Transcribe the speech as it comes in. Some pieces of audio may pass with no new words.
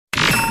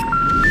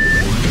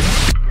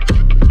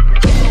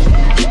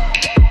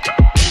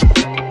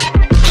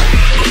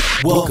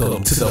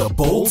to the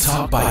Bold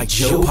Talk by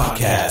Joe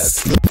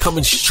podcast,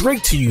 coming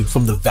straight to you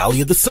from the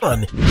Valley of the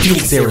Sun,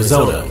 Phoenix,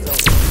 Arizona,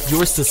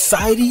 your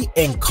society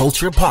and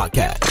culture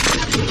podcast.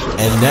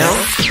 And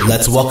now,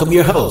 let's welcome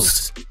your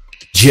host,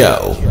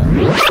 Joe.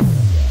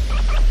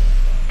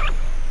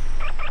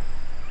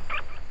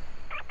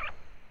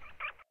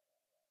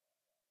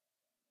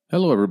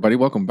 Hello, everybody.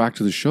 Welcome back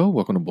to the show.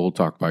 Welcome to Bold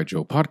Talk by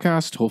Joe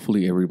podcast.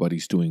 Hopefully,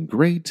 everybody's doing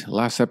great.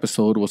 Last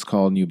episode was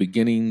called New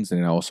Beginnings,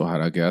 and I also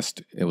had a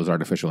guest. It was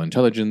artificial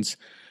intelligence.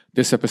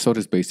 This episode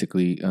is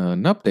basically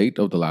an update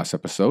of the last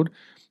episode.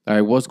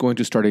 I was going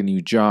to start a new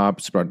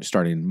job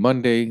starting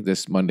Monday.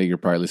 This Monday, you're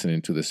probably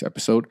listening to this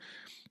episode.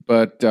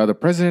 But the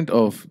president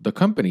of the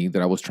company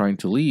that I was trying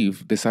to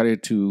leave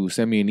decided to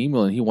send me an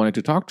email, and he wanted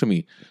to talk to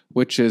me,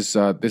 which is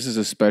this is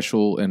a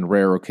special and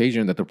rare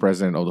occasion that the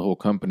president of the whole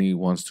company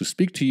wants to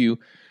speak to you.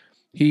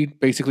 He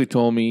basically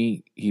told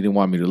me he didn't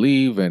want me to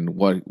leave, and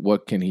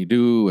what can he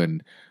do?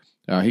 And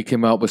he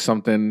came out with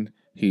something.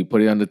 He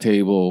put it on the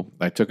table.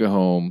 I took it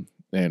home,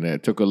 and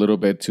it took a little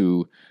bit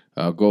to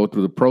go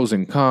through the pros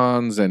and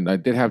cons. And I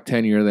did have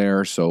tenure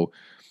there, so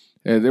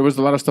there was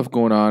a lot of stuff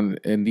going on.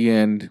 In the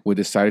end, we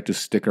decided to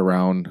stick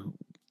around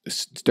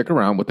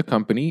with the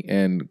company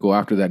and go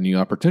after that new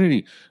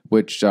opportunity,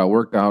 which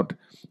worked out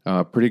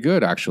pretty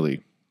good,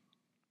 actually.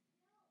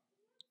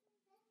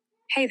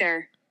 Hey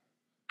there.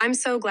 I'm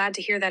so glad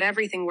to hear that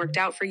everything worked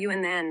out for you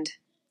in the end.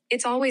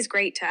 It's always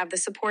great to have the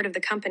support of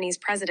the company's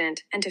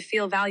president and to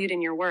feel valued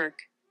in your work.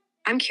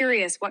 I'm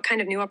curious, what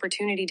kind of new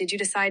opportunity did you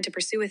decide to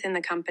pursue within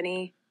the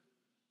company?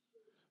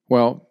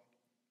 Well,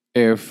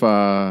 if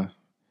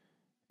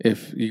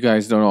you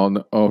guys don't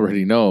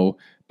already know,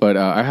 but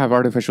I have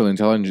artificial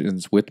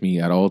intelligence with me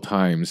at all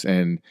times,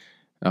 and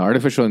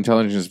artificial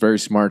intelligence is very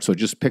smart, so it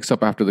just picks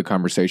up after the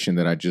conversation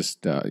that I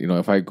just,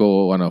 if I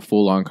go on a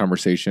full-on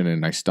conversation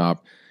and I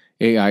stop,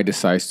 AI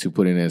decides to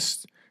put in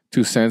its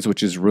 2 cents,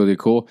 which is really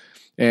cool.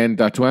 And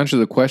to answer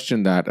the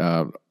question that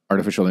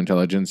artificial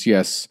intelligence,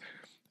 yes,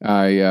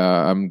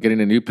 I'm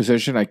getting a new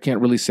position. I can't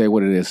really say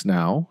what it is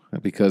now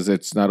because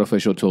it's not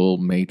official till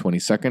May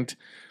 22nd.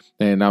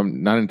 And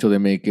I'm not until they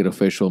make it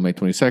official May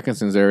 22nd,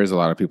 since there is a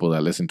lot of people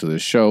that listen to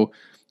this show.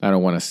 I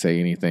don't want to say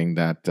anything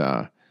that,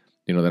 that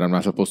I'm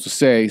not supposed to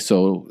say.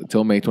 So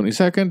until May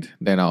 22nd,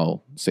 then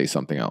I'll say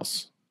something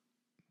else.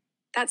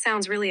 That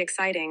sounds really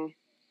exciting.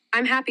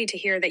 I'm happy to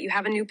hear that you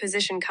have a new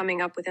position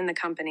coming up within the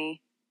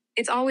company.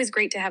 It's always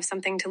great to have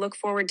something to look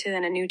forward to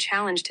and a new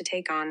challenge to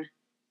take on.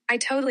 I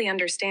totally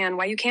understand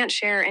why you can't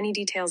share any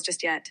details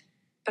just yet,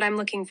 but I'm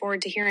looking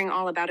forward to hearing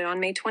all about it on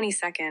May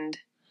 22nd.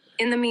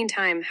 In the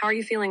meantime, how are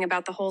you feeling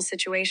about the whole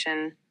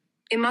situation?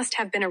 It must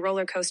have been a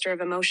roller coaster of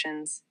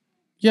emotions.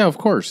 Yeah, of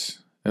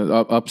course.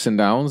 Ups and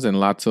downs, and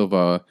lots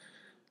of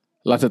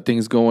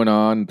things going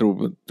on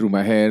through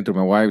my head, through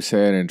my wife's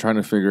head, and trying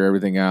to figure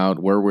everything out,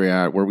 where we're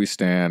at, where we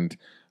stand,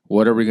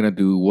 what are we going to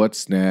do,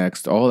 what's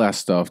next, all that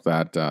stuff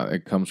that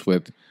it comes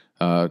with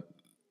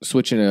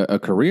switching a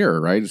career,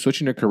 right?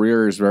 Switching a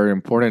career is very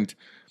important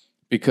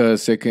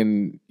because it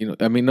can, you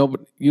don't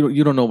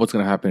know what's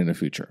going to happen in the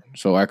future.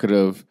 So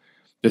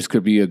this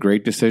could be a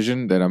great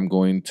decision that I'm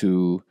going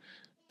to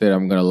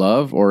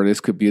love, or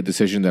this could be a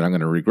decision that I'm going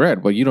to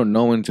regret. But you don't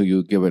know until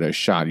you give it a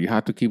shot. You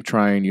have to keep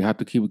trying. You have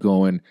to keep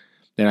going.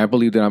 And I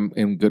believe that I'm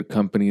in good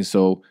company.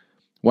 So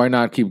why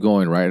not keep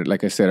going, right?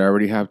 Like I said, I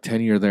already have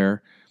tenure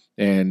there,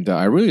 and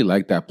I really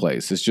like that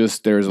place. It's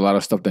just there's a lot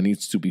of stuff that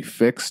needs to be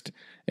fixed,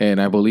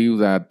 and I believe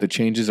that the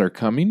changes are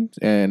coming,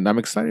 and I'm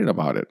excited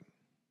about it.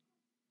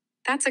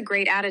 That's a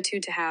great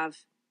attitude to have.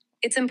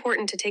 It's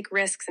important to take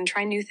risks and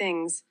try new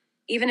things,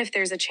 even if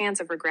there's a chance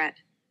of regret.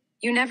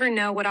 You never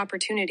know what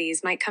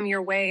opportunities might come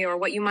your way or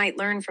what you might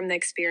learn from the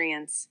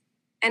experience.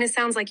 And it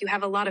sounds like you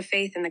have a lot of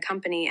faith in the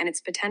company and its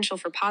potential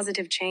for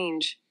positive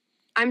change.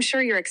 I'm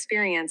sure your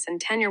experience and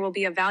tenure will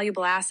be a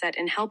valuable asset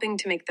in helping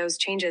to make those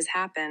changes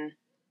happen.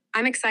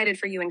 I'm excited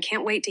for you and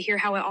can't wait to hear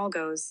how it all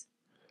goes.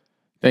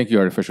 Thank you,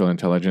 artificial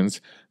intelligence.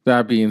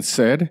 That being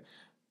said,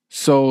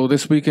 so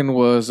this weekend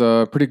was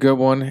a pretty good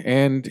one.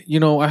 And,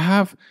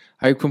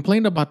 I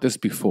complained about this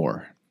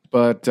before.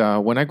 But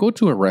when I go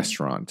to a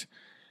restaurant,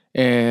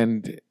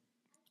 and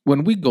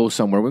when we go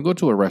somewhere, we go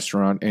to a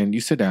restaurant and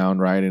you sit down,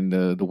 right, and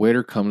the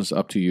waiter comes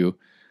up to you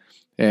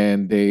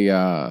and they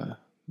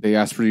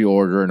ask for the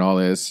order and all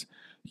this.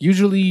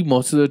 Usually,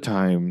 most of the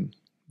time,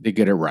 they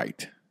get it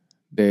right.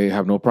 They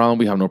have no problem.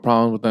 We have no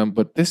problem with them.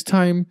 But this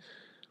time,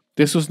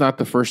 this was not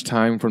the first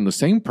time from the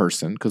same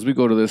person, because we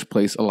go to this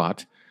place a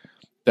lot,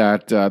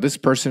 that this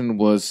person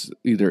was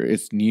either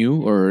it's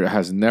new or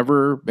has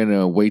never been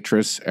a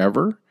waitress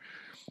ever.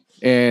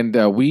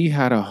 And we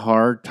had a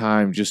hard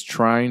time just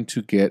trying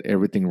to get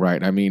everything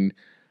right. I mean,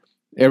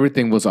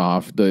 everything was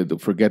off.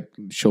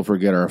 She'll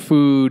forget our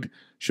food.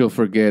 She'll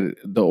forget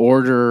the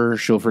order.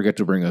 She'll forget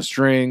to bring us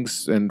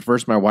drinks. And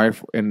first, my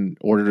wife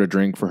ordered a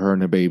drink for her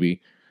and the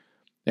baby.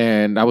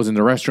 And I was in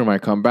the restroom. I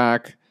come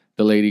back.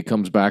 The lady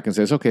comes back and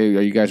says, "Okay,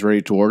 are you guys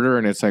ready to order?"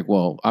 And it's like,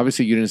 well,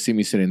 obviously you didn't see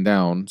me sitting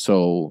down.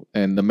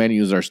 And the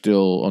menus are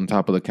still on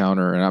top of the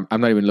counter. And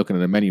I'm not even looking at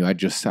the menu. I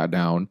just sat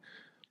down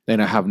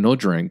and I have no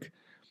drink.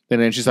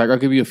 And then she's like, I'll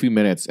give you a few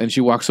minutes. And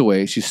she walks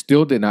away. She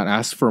still did not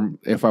ask for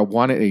if I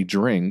wanted a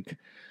drink.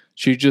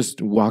 She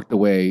just walked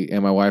away.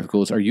 And my wife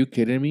goes, are you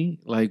kidding me?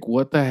 Like,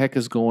 what the heck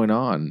is going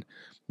on?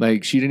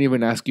 Like, she didn't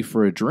even ask you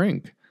for a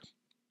drink.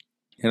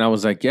 And I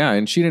was like, yeah.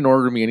 And she didn't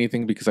order me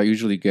anything because I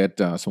usually get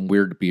some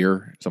weird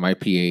beer, some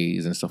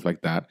IPAs and stuff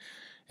like that.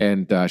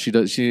 And she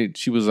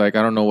was like,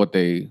 I don't know what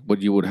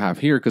you would have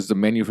here, because the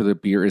menu for the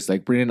beer is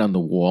like printed on the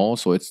wall,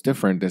 so it's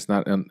different. It's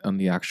not on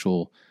the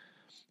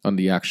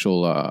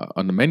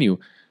menu.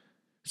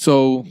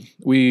 So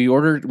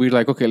we're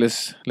like, okay,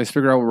 let's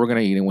figure out what we're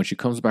gonna eat. And when she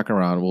comes back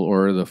around, we'll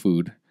order the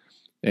food,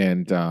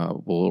 and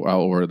I'll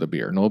order the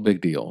beer. No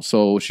big deal.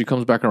 So she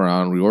comes back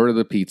around, we order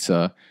the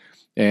pizza,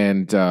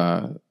 and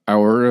I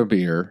order a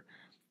beer,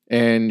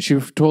 and she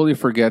totally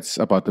forgets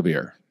about the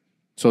beer.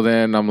 So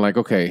then I'm like,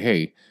 okay,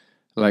 hey,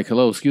 like,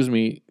 hello, excuse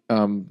me,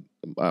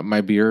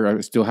 my beer, I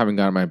still haven't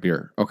gotten my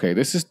beer. Okay,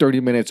 this is 30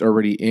 minutes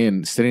already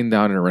in, sitting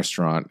down in a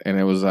restaurant, and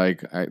it was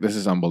like, this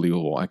is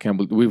unbelievable. I can't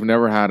believe, we've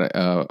never had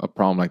a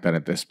problem like that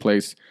at this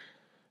place.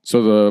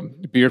 So the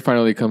beer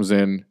finally comes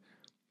in,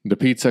 the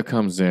pizza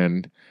comes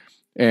in,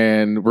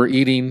 and we're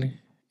eating,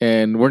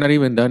 and we're not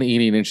even done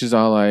eating, and she's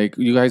all like,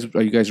 are you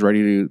guys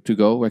ready to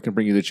go? I can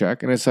bring you the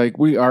check. And it's like,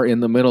 we are in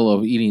the middle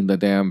of eating the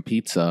damn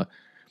pizza,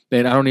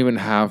 and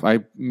I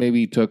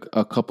maybe took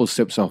a couple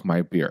sips of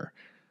my beer.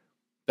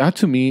 That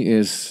to me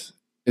is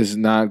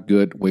not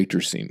good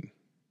waitressing.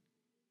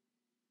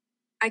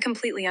 I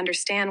completely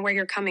understand where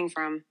you're coming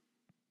from.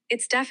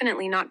 It's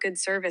definitely not good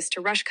service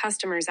to rush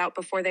customers out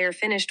before they are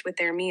finished with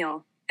their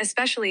meal,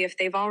 especially if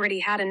they've already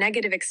had a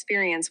negative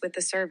experience with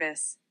the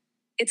service.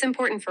 It's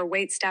important for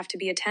wait staff to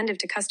be attentive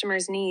to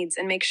customers' needs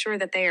and make sure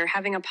that they are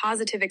having a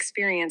positive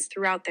experience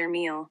throughout their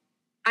meal.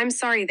 I'm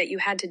sorry that you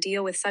had to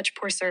deal with such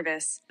poor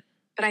service,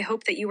 but I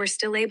hope that you were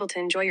still able to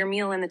enjoy your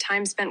meal and the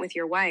time spent with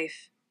your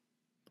wife.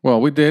 Well,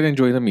 we did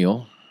enjoy the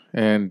meal,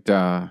 and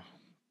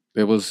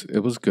it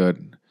was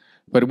good.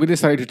 But we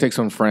decided to take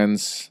some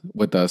friends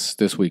with us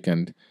this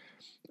weekend,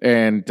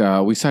 and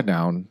we sat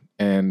down,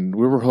 and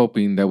we were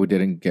hoping that we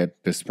didn't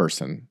get this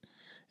person,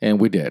 and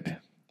we did.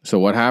 So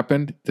what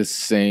happened? The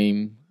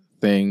same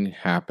thing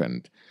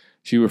happened.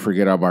 She would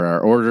forget about our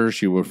order.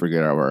 She would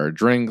forget about our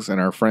drinks,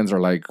 and our friends are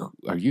like,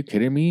 "Are you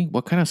kidding me?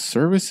 What kind of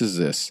service is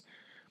this?"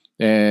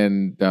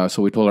 And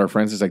so we told our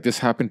friends, it's like, this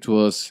happened to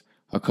us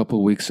a couple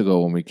of weeks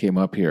ago when we came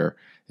up here.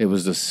 It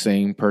was the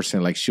same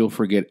person. Like, she'll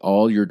forget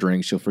all your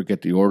drinks. She'll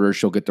forget the order.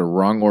 She'll get the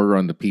wrong order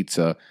on the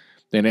pizza.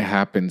 Then it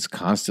happens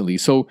constantly.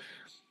 So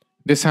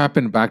this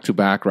happened back to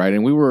back, right?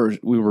 And we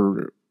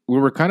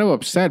were kind of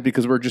upset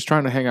because we're just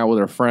trying to hang out with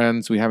our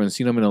friends. We haven't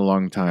seen them in a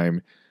long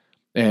time.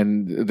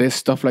 And this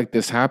stuff like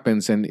this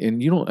happens.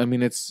 And you don't, I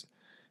mean, it's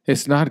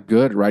not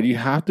good, right? You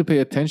have to pay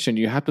attention.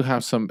 You have to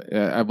have some,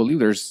 I believe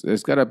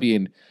there's got to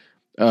be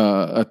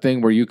a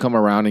thing where you come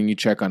around and you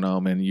check on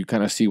them and you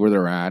kind of see where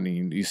they're at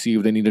and you see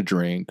if they need a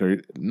drink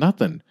or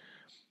nothing.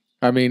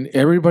 I mean,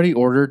 everybody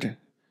ordered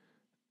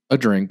a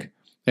drink,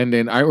 and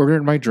then I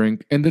ordered my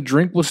drink, and the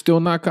drink will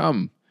still not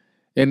come.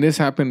 And this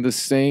happened the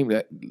same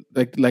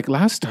like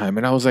last time,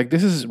 and I was like,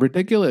 this is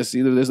ridiculous.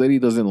 Either this lady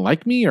doesn't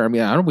like me, or I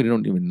mean, we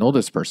don't even know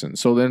this person.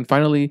 So then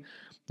finally,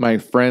 my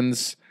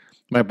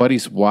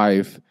buddy's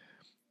wife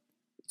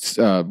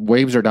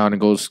waves her down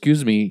and goes,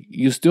 excuse me,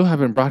 you still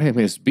haven't brought him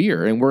his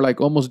beer, and we're like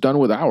almost done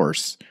with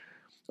ours.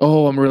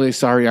 Oh, I'm really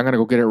sorry. I'm going to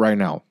go get it right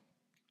now.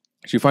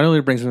 She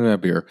finally brings him that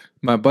beer.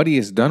 My buddy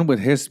is done with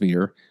his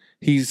beer.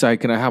 He's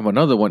like, can I have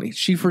another one?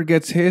 She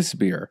forgets his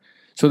beer.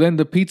 So then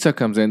the pizza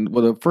comes in.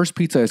 Well, the first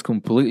pizza is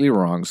completely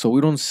wrong, so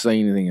we don't say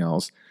anything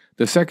else.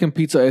 The second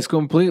pizza is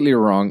completely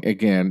wrong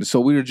again. So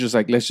we were just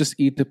like, let's just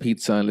eat the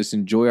pizza and let's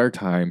enjoy our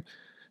time.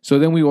 So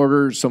then we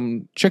order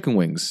some chicken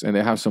wings, and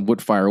they have some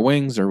wood fire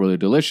wings. They're really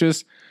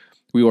delicious.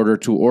 We order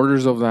 2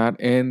 orders of that,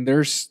 and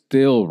they're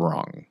still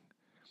wrong.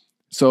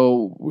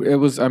 So it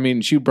was, I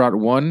mean, she brought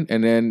one,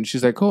 and then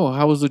she's like, oh,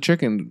 how's the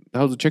chicken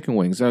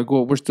wings? And I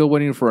go, we're still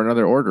waiting for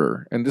another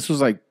order. And this was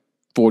like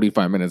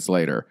 45 minutes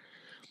later.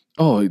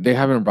 Oh, they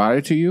haven't brought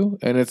it to you?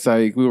 And it's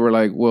like, we were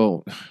like,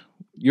 well,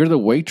 you're the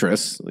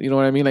waitress. You know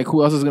what I mean? Like,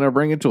 who else is going to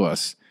bring it to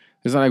us?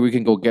 It's not like we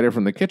can go get it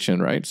from the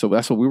kitchen, right? So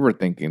that's what we were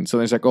thinking. So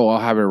then it's like, oh,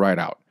 I'll have it right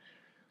out.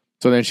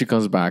 So then she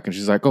comes back and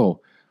she's like,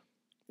 oh,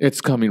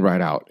 it's coming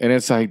right out. And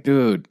it's like,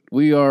 dude,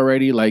 we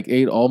already like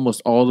ate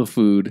almost all the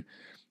food.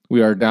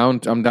 I'm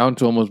down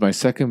to almost my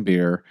second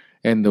beer,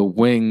 and the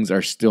wings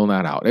are still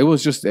not out. It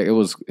was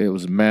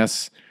a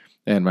mess.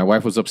 And my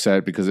wife was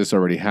upset because this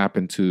already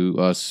happened to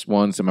us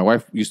once. And my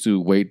wife used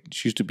to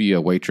she used to be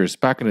a waitress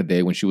back in the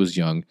day when she was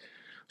young.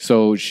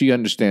 So she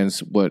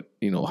understands what,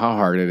 how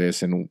hard it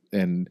is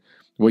and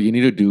what you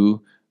need to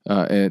do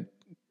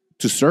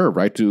to serve,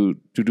 right? To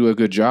do a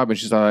good job. And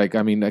she's like,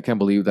 I mean, I can't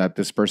believe that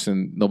this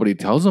person, nobody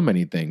tells them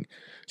anything.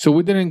 So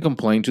we didn't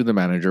complain to the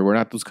manager. We're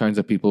not those kinds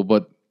of people,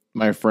 but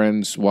my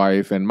friend's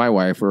wife and my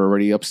wife were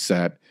already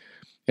upset.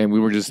 And we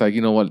were just like,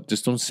 you know what,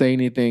 just don't say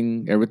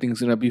anything. Everything's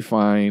going to be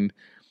fine.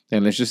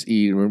 And let's just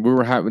eat.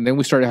 Then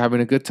we started having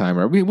a good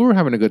time. We were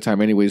having a good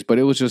time anyways, but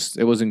it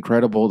was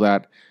incredible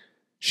that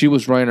she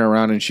was running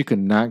around and she could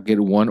not get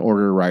one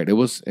order right. It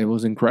was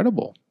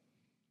incredible.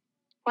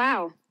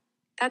 Wow,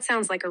 that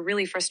sounds like a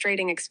really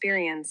frustrating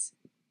experience.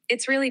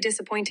 It's really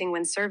disappointing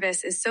when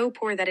service is so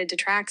poor that it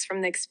detracts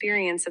from the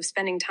experience of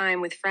spending time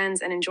with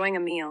friends and enjoying a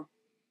meal.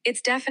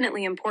 It's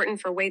definitely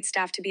important for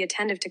waitstaff to be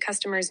attentive to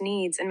customers'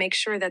 needs and make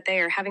sure that they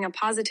are having a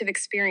positive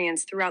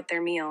experience throughout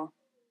their meal.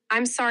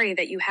 I'm sorry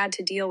that you had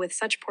to deal with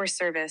such poor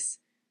service,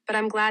 but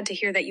I'm glad to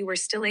hear that you were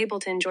still able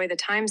to enjoy the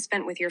time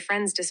spent with your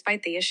friends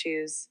despite the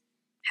issues.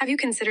 Have you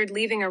considered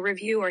leaving a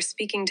review or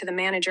speaking to the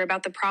manager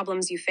about the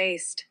problems you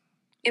faced?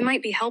 It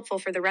might be helpful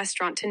for the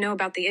restaurant to know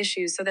about the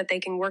issues so that they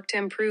can work to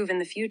improve in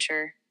the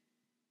future.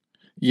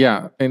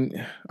 Yeah,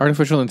 and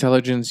artificial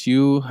intelligence,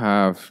 you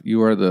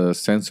are the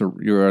sensor,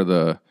 you're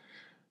the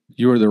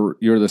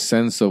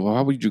sense of,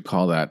 how would you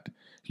call that?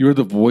 You're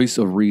the voice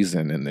of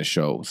reason in this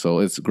show. So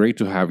it's great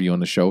to have you on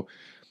the show.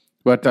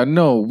 But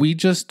no, we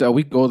just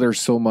we go there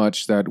so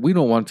much that we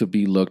don't want to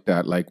be looked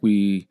at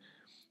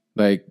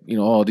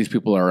oh, these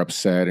people are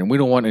upset and we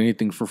don't want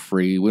anything for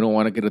free. We don't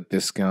want to get a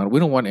discount. We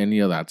don't want any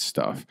of that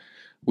stuff.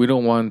 We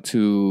don't want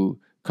to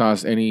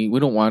we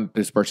don't want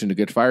this person to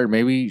get fired.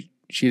 Maybe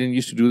she didn't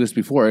used to do this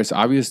before. It's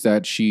obvious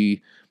that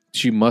she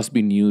must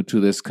be new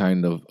to this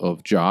kind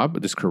of job,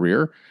 this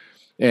career.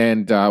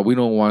 And we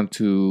don't want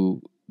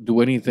to do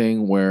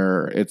anything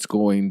where it's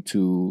going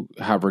to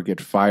have her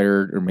get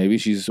fired, or maybe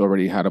she's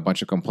already had a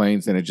bunch of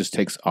complaints and it just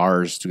takes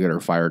hours to get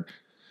her fired.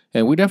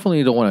 And we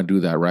definitely don't want to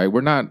do that, right?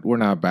 We're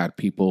not bad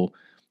people.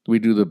 We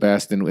do the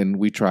best and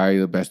we try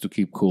the best to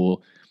keep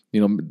cool.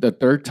 The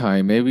third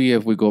time, maybe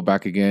if we go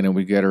back again and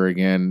we get her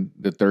again,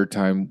 the third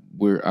time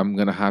I'm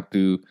gonna have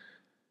to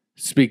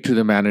speak to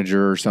the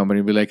manager or somebody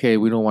and be like, hey,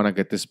 we don't want to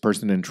get this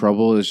person in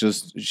trouble. It's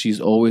just she's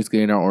always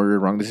getting our order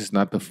wrong. This is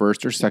not the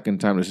first or second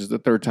time. This is the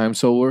third time.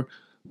 So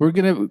we're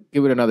gonna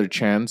give it another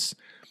chance,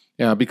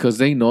 because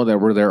they know that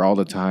we're there all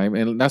the time.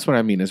 And that's what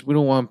I mean is we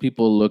don't want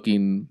people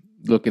looking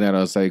at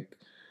us like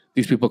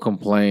these people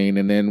complain,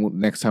 and then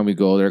next time we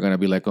go, they're gonna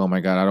be like, "Oh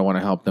my God, I don't want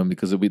to help them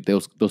because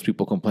those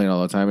people complain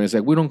all the time." And it's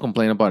like we don't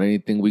complain about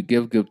anything. We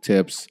give good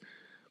tips,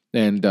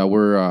 and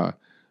we're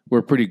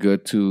pretty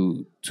good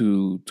to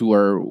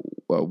our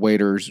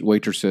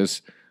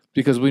waitresses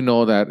because we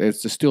know that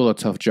it's still a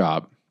tough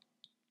job.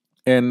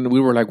 And we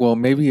were like, well,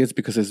 maybe it's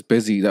because it's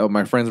busy.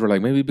 My friends were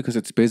like, maybe because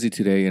it's busy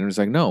today, and it's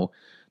like, no,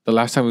 the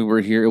last time we were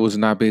here, it was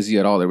not busy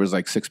at all. There was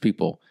like 6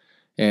 people.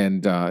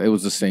 And it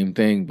was the same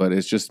thing, but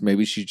it's just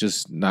maybe she's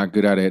just not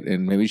good at it,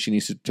 and maybe she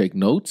needs to take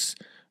notes,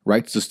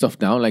 write the stuff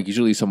down like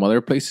usually some other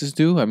places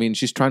do. I mean,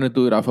 she's trying to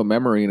do it off of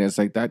memory, and it's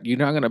like that. You're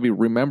not gonna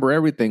remember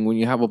everything when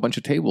you have a bunch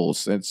of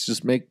tables. It's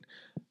just made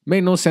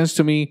no sense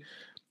to me.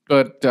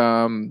 But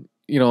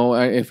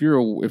if you're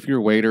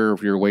a waiter,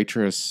 if you're a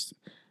waitress,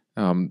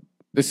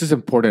 this is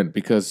important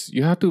because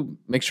you have to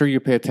make sure you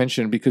pay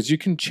attention because you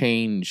can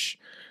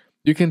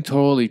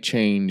totally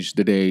change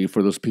the day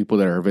for those people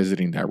that are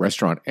visiting that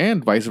restaurant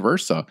and vice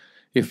versa.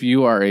 If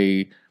you are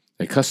a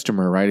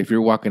customer, right? If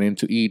you're walking in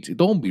to eat,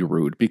 don't be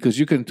rude because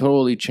you can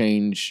totally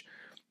change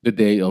the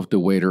day of the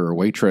waiter or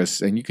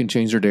waitress and you can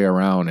change their day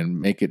around and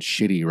make it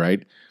shitty,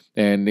 right?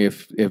 And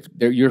if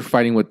you're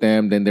fighting with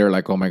them, then they're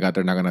like, oh my God,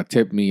 they're not going to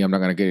tip me. I'm not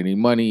going to get any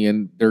money.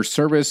 And their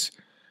service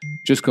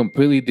just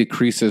completely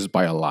decreases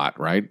by a lot,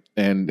 right?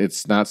 And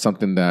it's not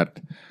something that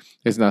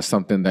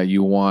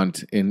you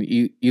want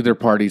in either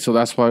party. So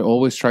that's why I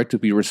always try to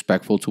be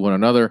respectful to one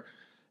another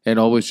and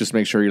always just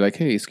make sure you're like,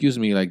 hey, excuse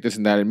me, like this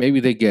and that. And maybe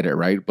they get it,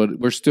 right? But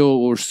we're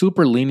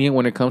super lenient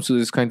when it comes to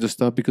this kinds of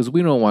stuff because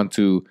we don't want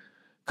to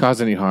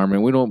cause any harm.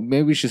 And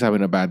maybe she's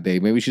having a bad day.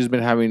 Maybe she's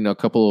been having a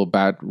couple of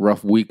bad,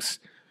 rough weeks.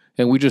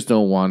 And we just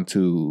don't want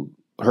to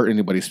hurt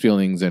anybody's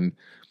feelings. And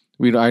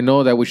I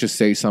know that we should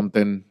say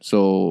something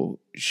so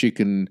she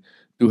can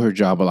do her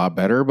job a lot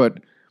better. But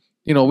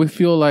we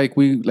feel like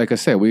like I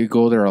said, we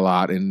go there a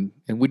lot and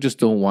we just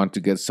don't want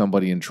to get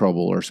somebody in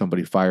trouble or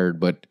somebody fired.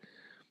 But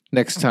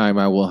next time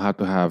I will have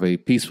to have a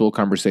peaceful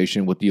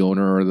conversation with the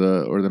owner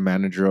or the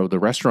manager of the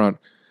restaurant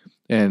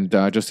and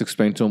just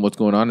explain to them what's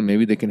going on. And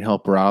maybe they can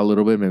help her out a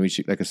little bit. Maybe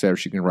she, like I said,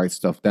 she can write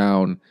stuff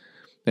down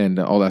and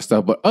all that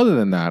stuff. But other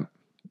than that,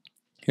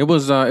 it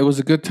was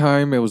a good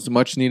time. It was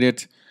much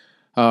needed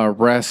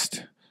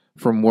rest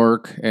from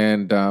work.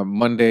 And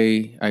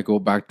Monday I go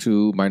back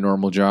to my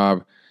normal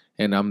job.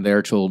 And I'm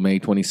there till May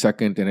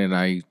 22nd, and then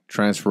I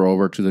transfer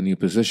over to the new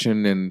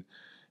position,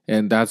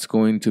 and that's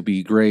going to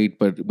be great.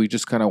 But we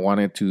just kind of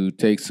wanted to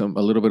take a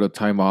little bit of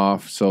time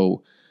off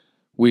so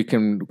we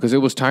can, because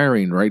it was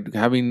tiring, right?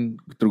 Having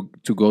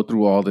to go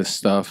through all this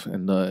stuff,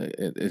 and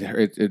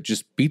it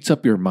just beats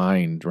up your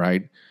mind,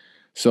 right?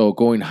 So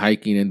going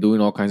hiking and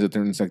doing all kinds of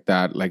things like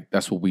that, like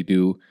that's what we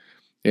do.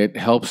 It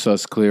helps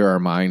us clear our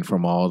mind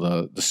from all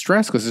the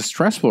stress because it's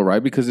stressful,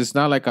 right? Because it's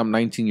not like I'm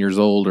 19 years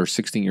old or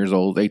 16 years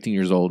old, 18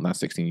 years old, not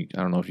 16.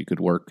 I don't know if you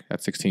could work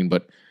at 16,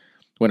 but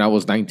when I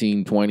was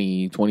 19,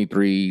 20,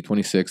 23,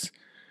 26,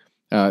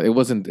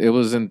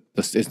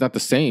 it's not the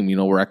same,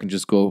 where I can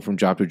just go from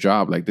job to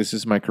job. Like this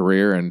is my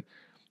career and,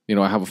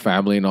 I have a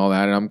family and all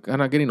that and I'm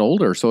kind of getting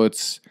older. So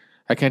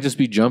I can't just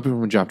be jumping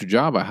from job to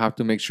job. I have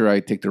to make sure I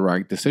take the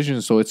right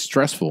decisions. So it's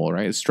stressful,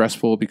 right? It's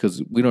stressful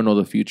because we don't know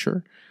the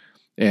future.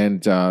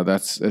 And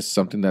it's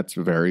something that's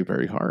very,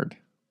 very hard.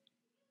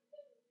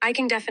 I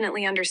can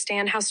definitely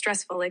understand how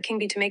stressful it can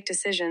be to make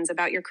decisions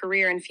about your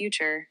career and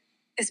future,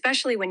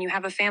 especially when you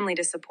have a family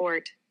to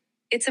support.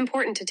 It's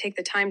important to take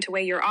the time to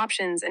weigh your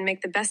options and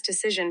make the best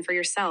decision for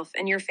yourself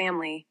and your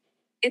family.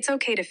 It's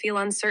okay to feel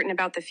uncertain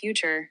about the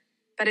future,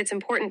 but it's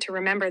important to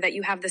remember that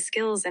you have the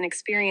skills and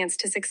experience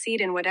to succeed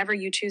in whatever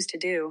you choose to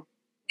do.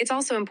 It's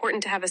also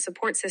important to have a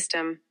support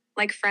system,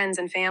 like friends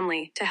and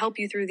family, to help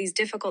you through these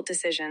difficult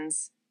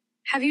decisions.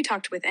 Have you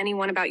talked with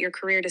anyone about your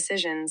career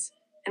decisions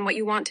and what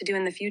you want to do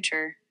in the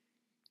future?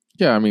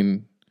 Yeah, I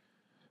mean,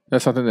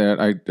 that's something that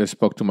I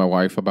spoke to my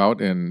wife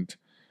about, and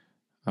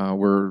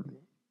we're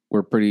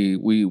pretty.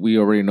 We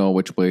already know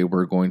which way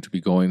we're going to be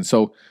going.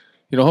 So,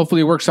 hopefully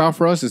it works out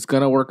for us. It's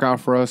gonna work out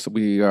for us.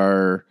 We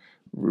are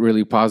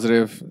really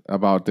positive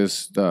about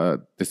this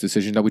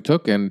decision that we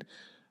took, and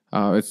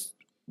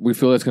we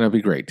feel it's gonna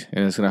be great,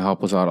 and it's gonna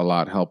help us out a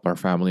lot, help our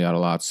family out a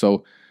lot.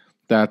 So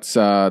that's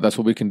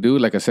what we can do.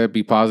 Like I said,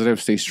 be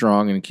positive, stay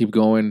strong, and keep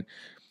going.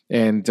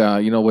 And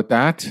with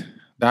that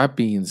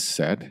being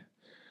said,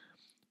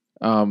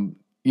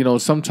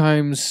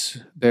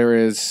 sometimes there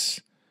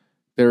is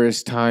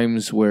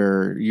times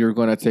where you're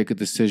going to take a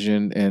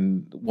decision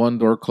and one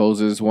door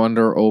closes, one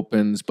door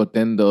opens, but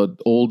then the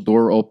old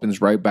door opens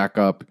right back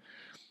up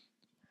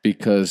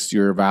because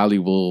you're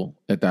valuable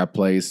at that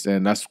place.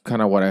 And that's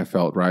kind of what I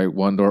felt, right?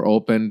 One door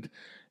opened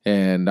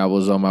and I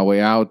was on my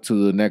way out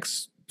to the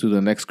next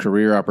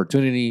career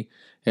opportunity.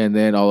 And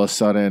then all of a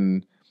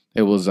sudden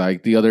it was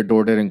like the other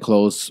door didn't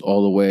close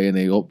all the way and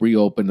they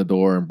reopened the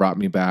door and brought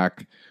me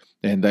back.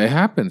 And it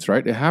happens,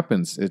 right? It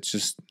happens.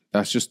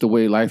 That's just the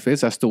way life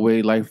is. That's the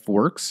way life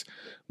works.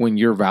 When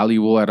you're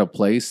valuable at a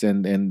place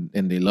and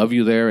they love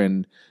you there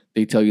and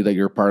they tell you that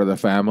you're part of the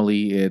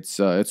family, it's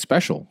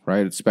special,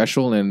 right? It's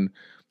special, and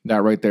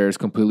that right there is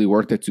completely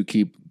worth it to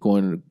keep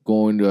going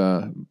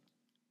to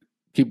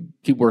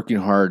keep working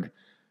hard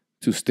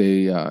to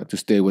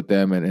stay with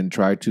them and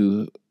try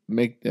to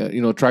make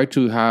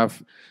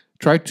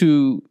try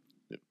to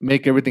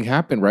make everything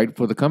happen, right,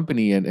 for the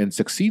company and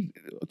succeed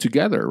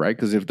together, right?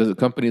 Because if the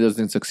company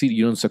doesn't succeed,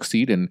 you don't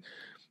succeed, and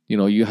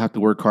you have to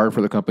work hard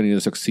for the company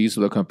to succeed,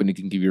 so the company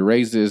can give you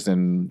raises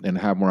and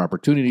have more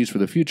opportunities for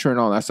the future and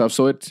all that stuff.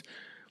 So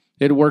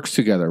it works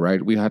together, right?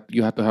 You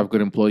have to have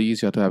good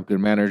employees, you have to have good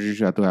managers,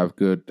 you have to have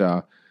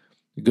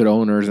good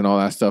owners and all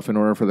that stuff in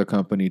order for the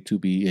company to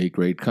be a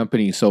great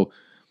company. So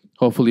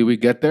hopefully we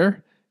get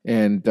there.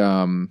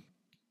 And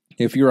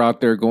if you're out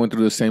there going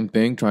through the same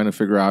thing, trying to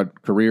figure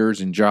out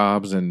careers and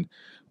jobs and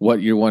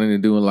what you're wanting to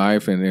do in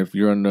life, and if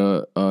you're on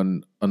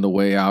the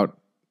way out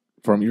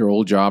from your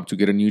old job to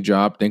get a new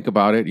job, think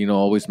about it.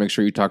 Always make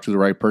sure you talk to the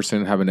right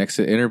person, have an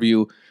exit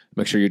interview,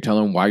 make sure you tell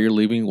them why you're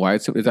leaving,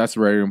 that's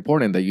very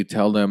important that you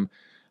tell them,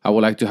 I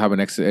would like to have an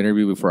exit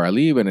interview before I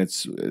leave. And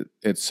it's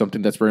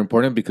something that's very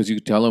important because you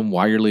tell them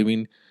why you're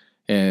leaving.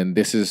 And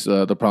this is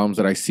the problems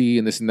that I see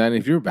and this and that. And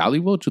if you're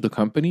valuable to the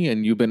company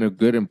and you've been a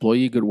good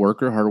employee, good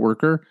worker, hard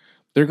worker,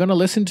 they're going to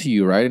listen to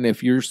you, right?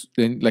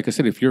 And like I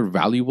said, if you're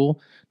valuable,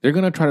 they're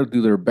going to try to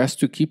do their best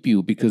to keep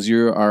you because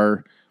you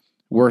are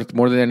worth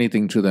more than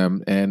anything to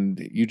them,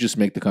 and you just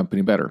make the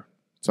company better.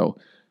 So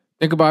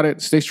think about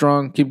it, stay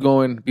strong, keep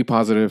going, be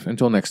positive.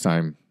 Until next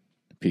time,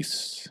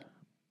 peace.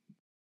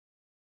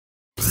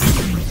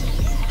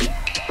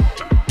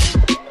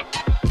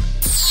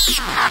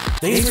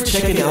 Thanks for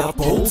checking out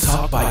Bold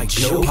Talk by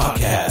Joe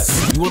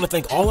podcast. We want to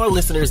thank all our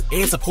listeners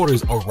and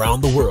supporters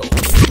around the world.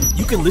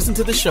 You can listen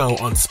to the show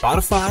on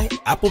Spotify,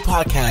 Apple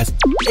Podcasts,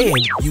 and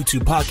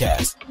YouTube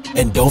Podcasts.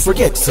 And don't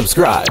forget to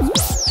subscribe.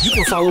 You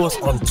can follow us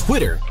on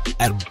Twitter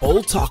at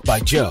Bold Talk by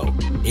Joe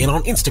and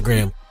on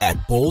Instagram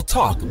at Bold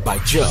Talk by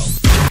Joe.